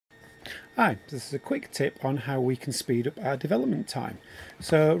Hi, this is a quick tip on how we can speed up our development time.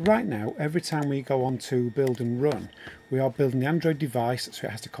 So right now, every time we go on to build and run, we are building the Android device, so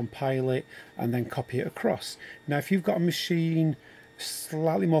it has to compile it and then copy it across. Now if you've got a machine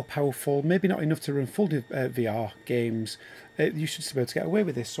slightly more powerful, maybe not enough to run full VR games, you should still be able to get away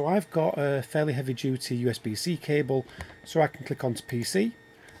with this. So I've got a fairly heavy duty USB-C cable, so I can click onto PC,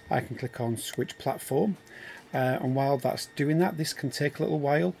 I can click on switch platform, and while that's doing that, this can take a little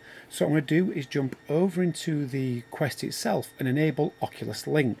while. So what I'm going to do is jump over into the Quest itself and enable Oculus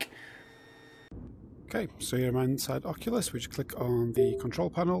Link. Okay, so here I'm inside Oculus. We just click on the control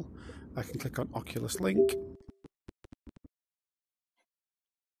panel. I can click on Oculus Link.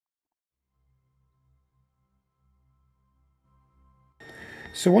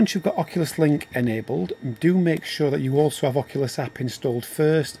 So once you've got Oculus Link enabled, do make sure that you also have Oculus app installed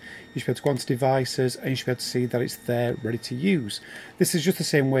first. You should be able to go onto devices and you should be able to see that it's there ready to use. This is just the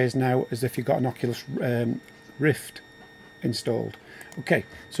same way as now as if you've got an Oculus Rift installed. Okay,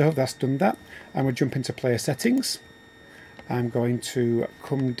 so I hope that's done that. I'm going to jump into player settings. I'm going to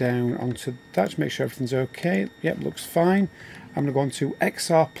come down onto that to make sure everything's okay. Yep, looks fine. I'm going to go on to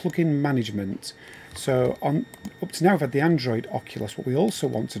XR plugin management. So up to now we've had the Android Oculus. What we also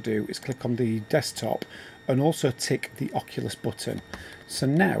want to do is click on the desktop and also tick the Oculus button. So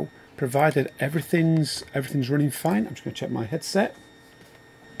now, provided everything's running fine, I'm just going to check my headset.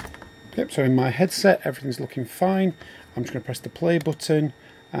 Yep, so in my headset everything's looking fine. I'm just going to press the play button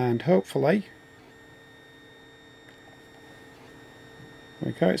and hopefully,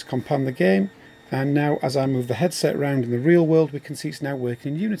 there we go, it's compiled the game. And now as I move the headset around in the real world, we can see it's now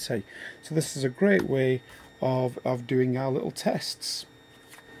working in Unity. So this is a great way of doing our little tests.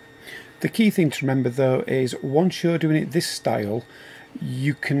 The key thing to remember though is once you're doing it this style,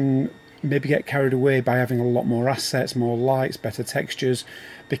 you can maybe get carried away by having a lot more assets, more lights, better textures,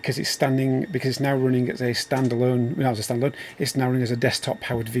 because it's now running as a standalone, it's now running as a desktop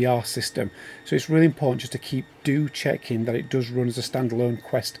powered VR system. So it's really important just to do checking that it does run as a standalone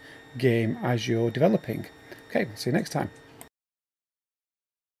Quest game as you're developing. Okay, see you next time.